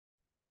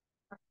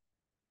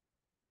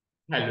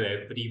Hello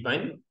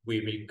everyone,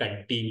 we will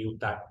continue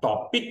the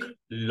topic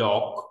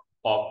log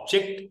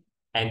object,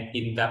 and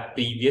in the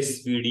previous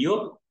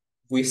video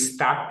we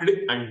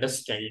started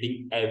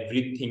understanding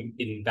everything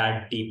in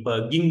the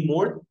debugging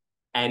mode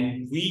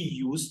and we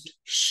used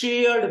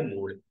shared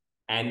mode,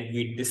 and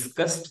we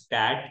discussed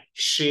that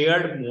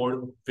shared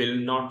mode will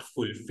not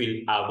fulfill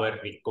our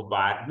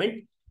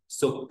requirement,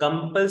 so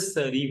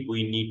compulsory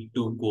we need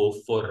to go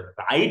for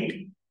write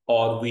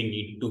or we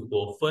need to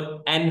go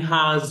for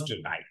enhanced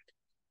write.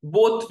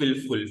 Both will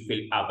fulfill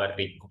our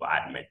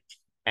requirement.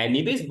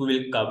 Anyways, we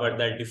will cover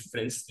the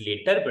difference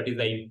later. What is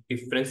the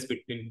difference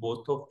between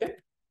both of them?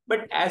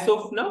 But as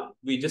of now,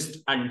 we just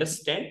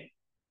understand.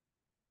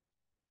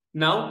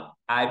 Now,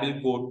 I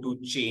will go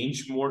to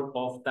change mode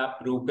of the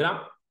program.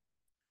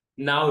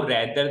 Now,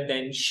 rather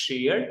than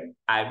shared,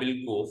 I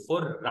will go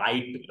for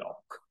write log.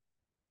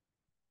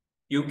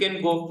 You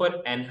can go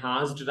for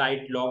enhanced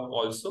write log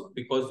also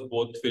because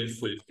both will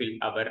fulfill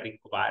our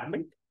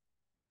requirement.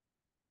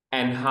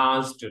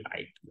 Enhanced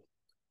write log.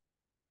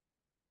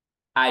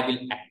 I will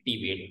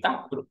activate the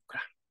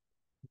program.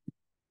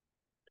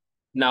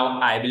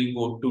 Now I will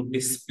go to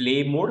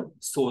display mode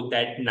so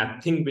that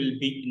nothing will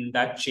be in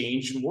the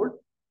change mode.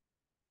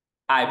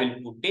 I will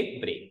put a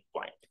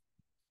breakpoint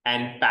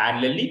and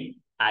parallelly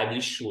I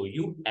will show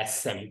you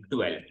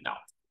SM12 now.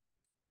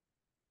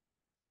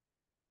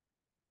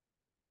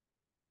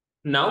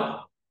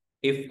 Now,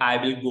 if I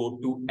will go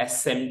to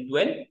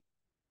SM12,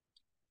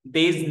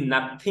 there is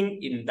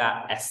nothing in the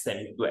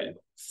SM12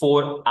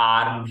 for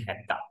R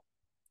Mehta.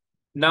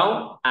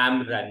 Now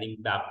I'm running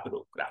the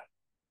program.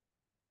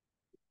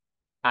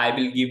 I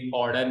will give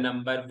order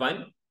number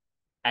 1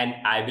 and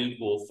I will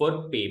go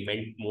for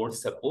payment mode,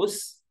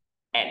 suppose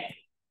N.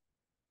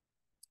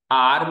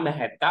 R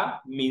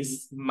Mehta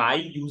means my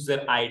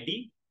user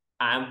ID.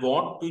 I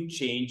want to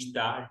change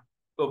the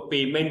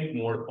payment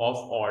mode of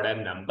order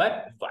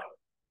number 1.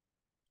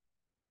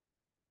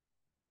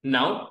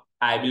 Now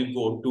I will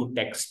go to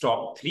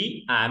desktop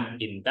 3. I am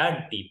in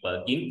the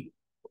debugging.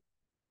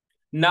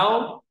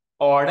 Now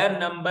order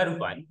number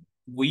 1,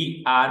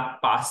 we are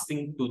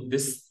passing to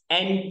this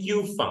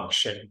enqueue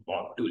function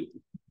module.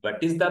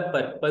 What is the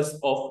purpose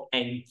of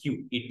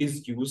enqueue? It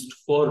is used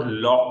for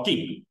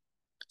locking.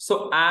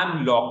 So I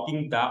am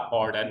locking the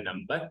order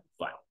number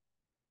 1.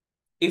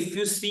 If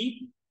you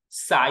see,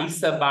 size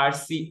sub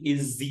RC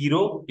is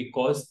 0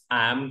 because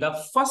I am the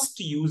first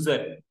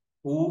user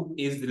who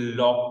is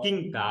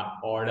locking the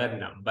order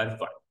number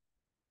 1.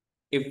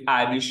 If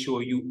I will show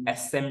you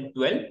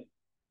SM12,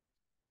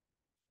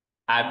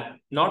 I'm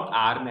not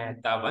R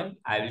Mehta 1,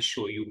 I will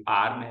show you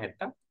R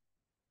Mehta.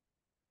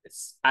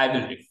 Yes, I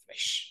will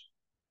refresh.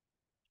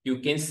 You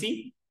can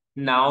see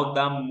now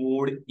the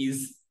mode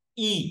is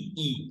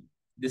EE.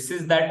 This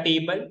is the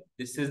table.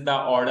 This is the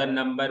order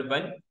number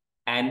 1.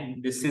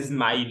 And this is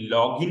my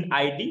login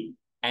ID.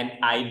 And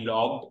I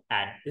logged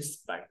at this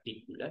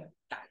particular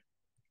time.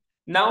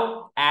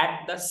 Now,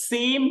 at the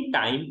same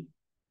time,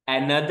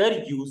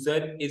 another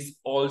user is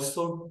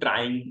also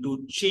trying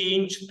to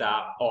change the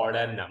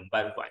order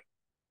number 1.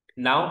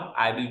 Now,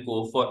 I will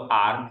go for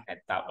R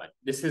Mehta 1.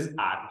 This is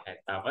R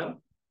Mehta 1.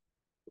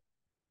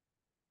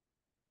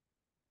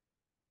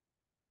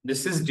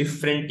 This is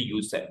different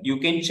user. You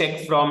can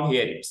check from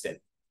here itself.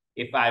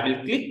 If I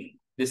will click,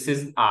 this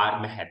is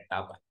R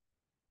Mehta 1.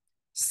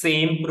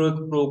 Same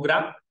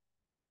program.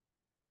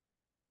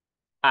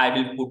 I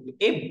will put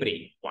a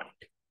breakpoint.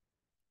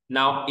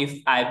 Now,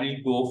 if I will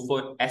go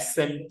for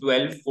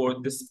SM12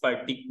 for this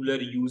particular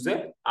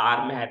user,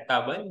 R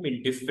Mehta 1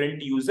 means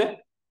different user,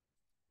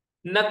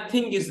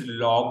 nothing is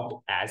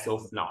logged as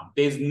of now.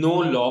 There is no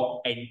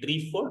log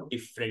entry for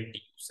different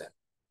user.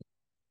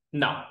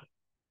 Now,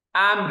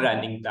 I'm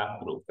running the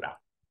program.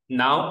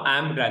 Now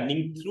I'm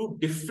running through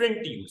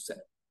different user.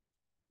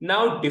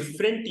 Now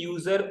different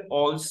user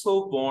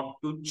also want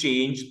to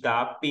change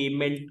the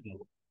payment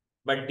mode,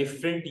 but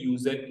different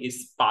user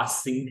is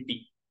passing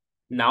T.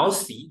 Now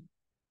see,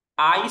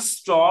 I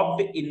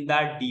stopped in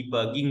the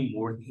debugging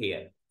mode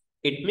here.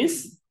 It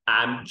means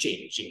I'm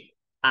changing.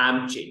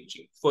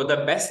 For the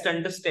best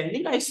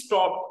understanding, I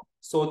stopped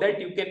so that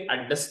you can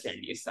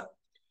understand this.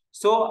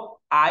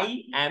 So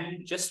I am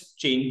just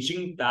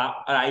changing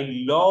I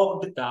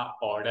logged the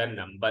order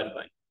number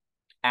 1.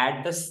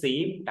 At the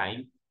same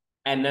time,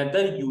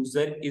 another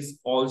user is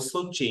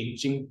also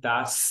changing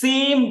the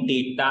same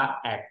data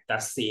at the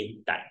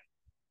same time.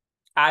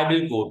 I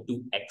will go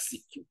to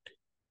execute.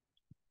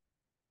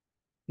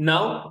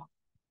 Now,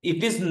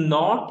 it is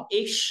not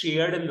a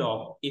shared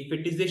log. If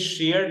it is a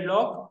shared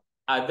log,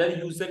 other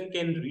user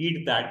can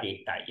read the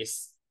data,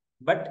 yes.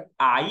 But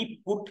I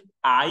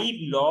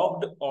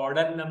logged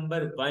order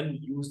number 1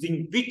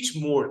 using which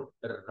mode?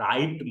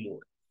 Write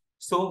mode.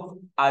 So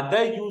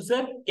other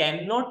user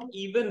cannot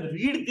even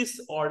read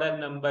this order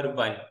number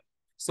 1.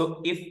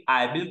 So if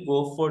I will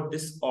go for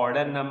this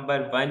order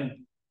number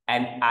 1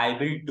 and I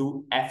will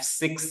do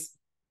F6,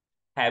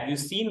 have you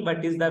seen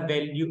what is the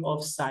value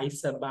of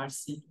size sub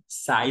RC?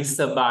 Size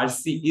sub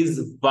RC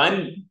is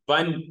 1.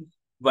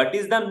 What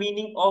is the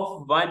meaning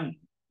of 1?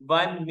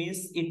 1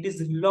 means it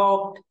is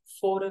logged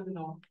for a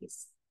log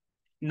list.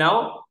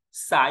 Now,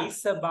 psi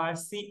sub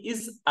RC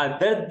is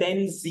other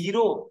than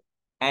 0.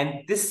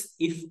 And this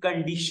if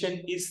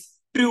condition is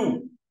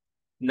true.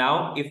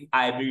 Now, if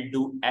I will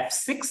do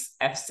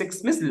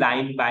F6 means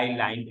line by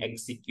line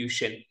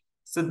execution.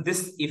 So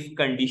this if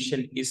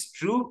condition is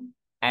true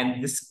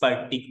and this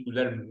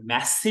particular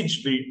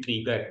message will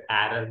trigger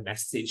error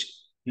message.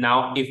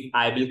 Now, if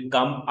I will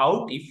come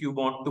out, if you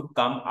want to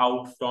come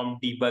out from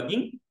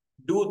debugging,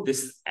 do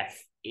this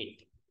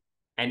F8.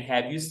 And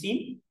have you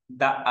seen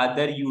the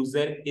other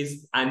user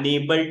is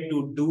unable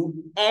to do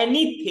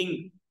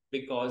anything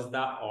because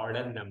the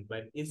order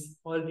number is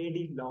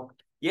already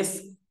locked.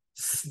 Yes,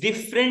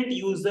 different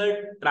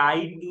user try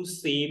to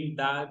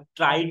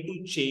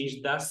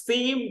change the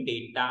same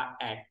data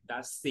at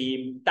the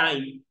same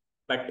time,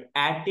 but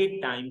at a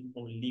time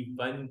only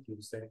one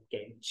user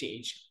can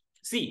change.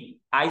 See,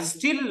 I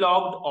still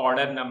logged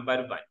order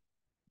number 1.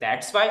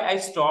 That's why I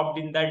stopped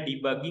in the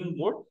debugging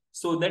mode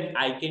so that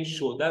I can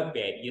show the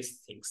various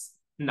things.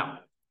 Now,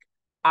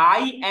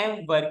 I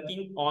am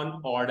working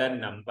on order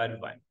number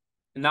 1.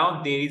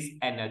 Now there is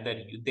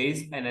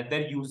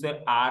another user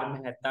R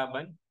Mehta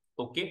 1.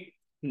 Okay.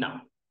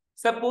 Now,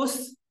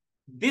 suppose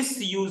this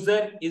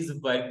user is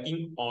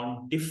working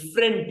on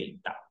different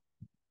data.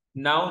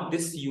 Now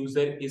this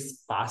user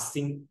is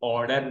passing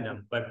order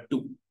number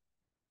 2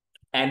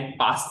 and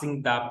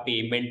passing the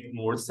payment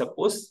mode,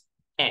 suppose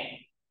N.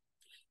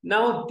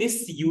 Now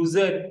this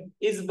user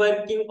is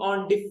working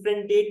on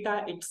different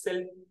data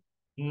itself.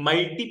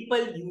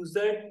 Multiple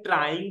user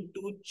trying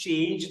to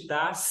change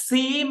the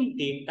same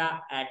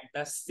data at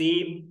the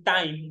same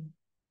time,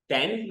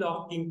 then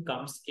locking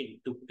comes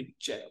into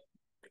picture.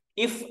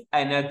 If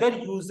another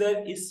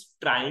user is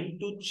trying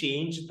to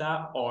change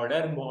the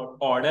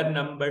order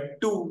number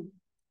 2,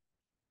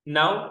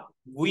 now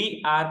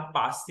we are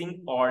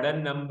passing order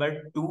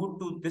number 2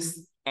 to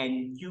this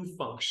enqueue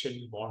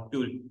function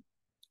module.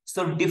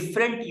 So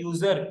different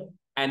user,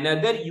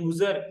 another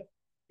user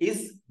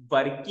is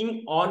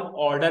working on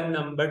order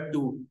number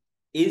 2.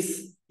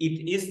 Is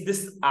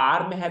this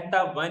R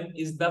Mehta 1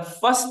 is the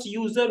first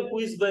user who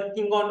is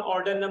working on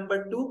order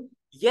number 2?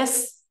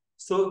 Yes.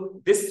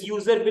 So this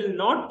user will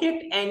not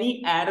get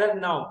any error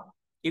now.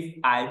 If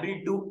I will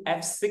do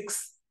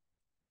F6,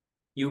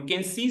 you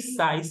can see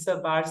psi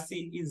sub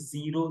RC is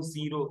 0,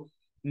 0.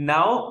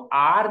 Now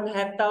R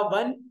Mehta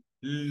 1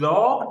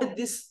 logged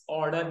this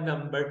order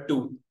number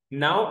 2.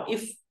 Now,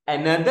 if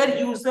another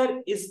user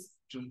is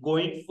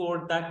going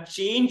for the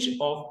change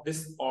of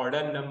this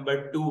order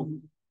number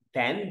 2,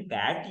 then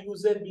that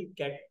user will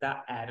get the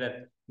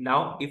error.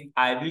 Now, if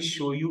I will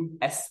show you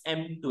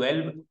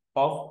SM12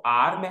 of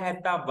R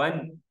Mehta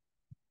 1,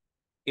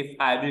 if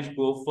I will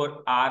go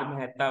for R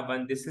Mehta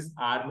 1, this is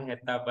R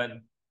Mehta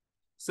 1.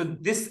 So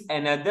this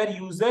another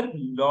user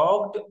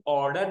logged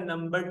order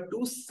number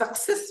 2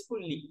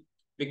 successfully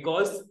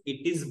because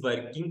it is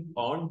working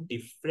on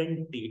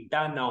different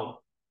data now.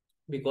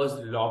 Because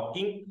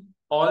locking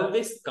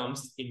always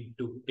comes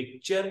into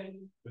picture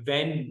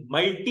when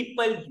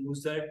multiple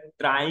users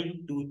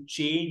trying to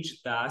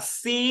change the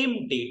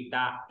same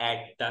data at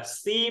the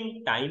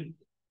same time,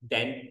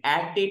 then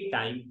at a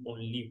time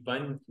only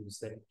one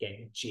user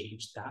can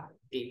change the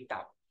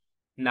data.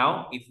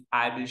 Now, if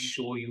I will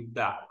show you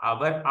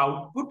our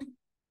output.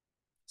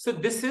 So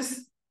this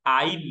is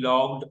I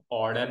logged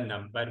order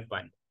number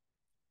 1.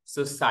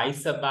 So psi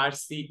sub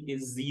RC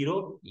is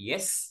 0.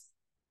 Yes.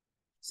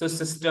 So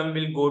system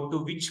will go to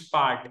which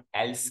part?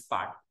 Else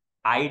part.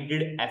 I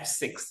did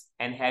F6.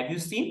 And have you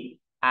seen?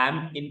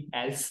 I'm in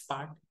else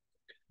part.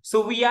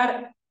 So we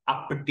are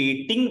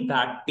updating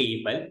that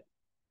table.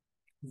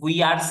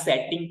 We are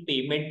setting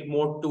payment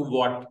mode to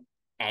what?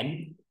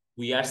 N.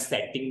 We are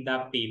setting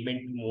the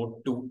payment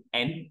mode to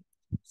N.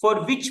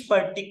 For which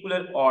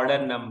particular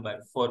order number?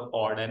 For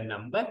order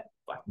number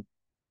 1.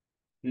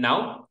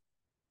 Now,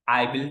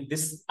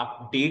 this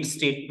update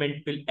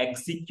statement will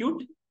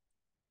execute.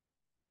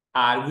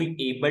 Are we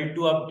able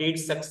to update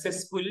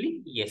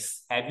successfully?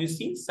 Yes. Have you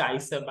seen psi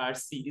sub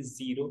RC is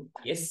 0?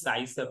 Yes,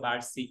 psi sub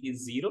RC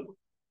is 0.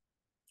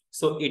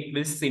 So it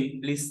will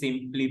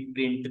simply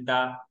print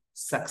the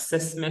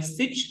success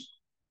message.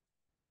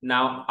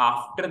 Now,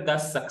 after the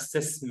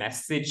success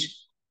message,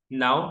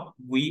 now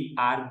we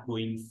are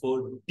going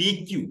for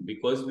DQ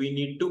because we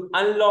need to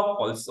unlock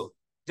also.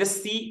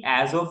 Just see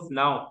as of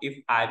now, if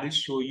I will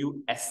show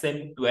you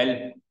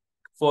SM12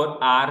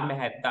 for R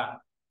Mehta,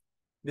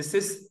 this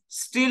is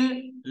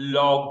still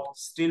logged.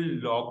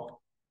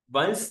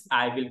 Once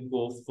I will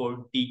go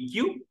for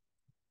DQ,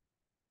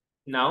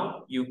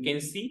 now you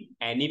can see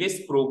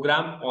anyways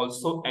program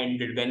also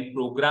ended. When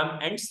program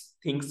ends,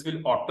 things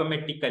will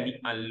automatically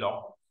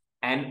unlock.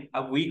 And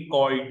we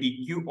call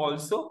DQ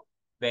also.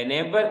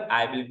 Whenever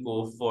I will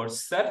go for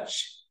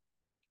search,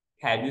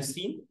 have you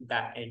seen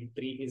that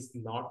entry is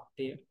not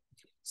there?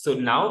 So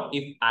now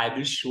if I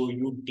will show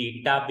you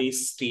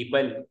database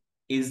table,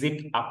 is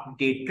it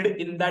updated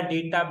in the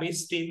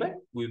database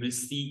table? We will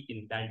see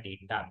in the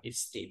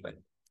database table.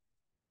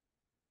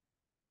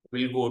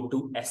 We'll go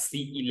to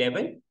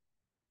SC11.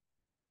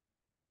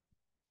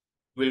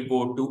 We'll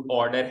go to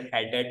order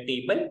header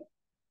table.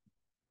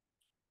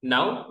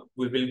 Now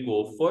we will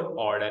go for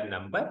order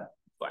number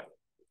 1.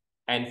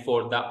 And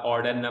for the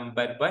order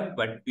number 1,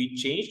 what we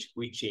changed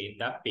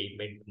the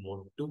payment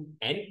mode to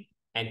N,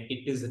 and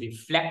it is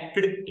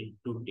reflected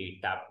into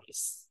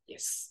database.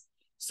 Yes.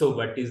 So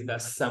what is the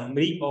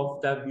summary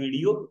of the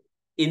video?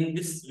 In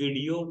this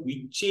video,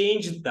 we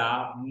changed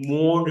the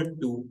mode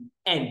to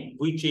N.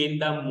 We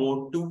changed the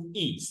mode to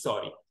E.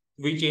 Sorry.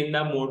 We changed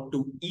the mode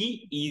to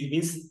E. E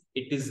means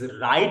it is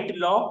write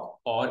lock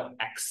or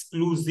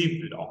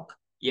exclusive lock.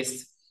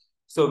 Yes.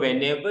 So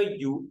whenever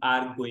you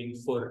are going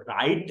for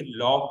write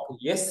lock,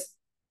 yes,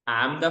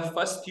 I am the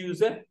first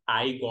user,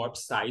 I got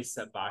size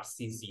about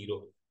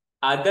C0.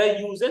 Other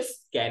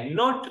users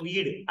cannot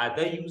read,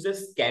 other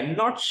users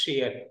cannot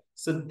share.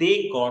 So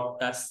they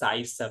got the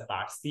size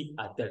about C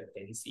other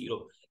than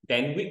 0.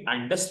 Then we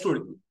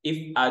understood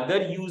if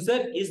other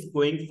user is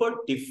going for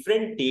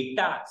different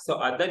data, so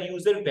other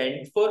user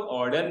went for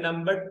order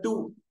number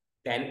 2,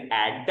 then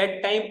at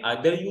that time,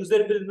 other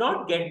user will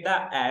not get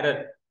the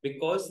error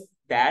because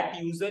that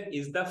user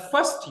is the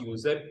first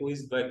user who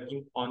is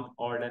working on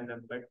order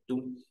number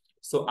 2.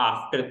 So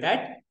after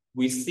that,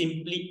 we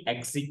simply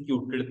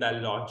executed the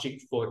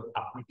logic for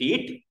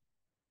update.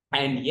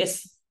 And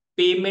yes,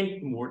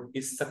 payment mode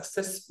is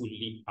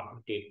successfully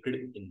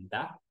updated in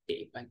the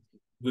table.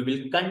 We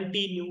will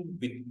continue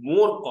with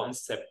more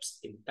concepts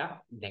in the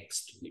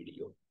next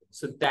video.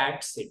 So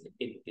that's it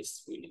in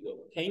this video.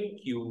 Thank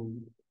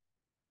you.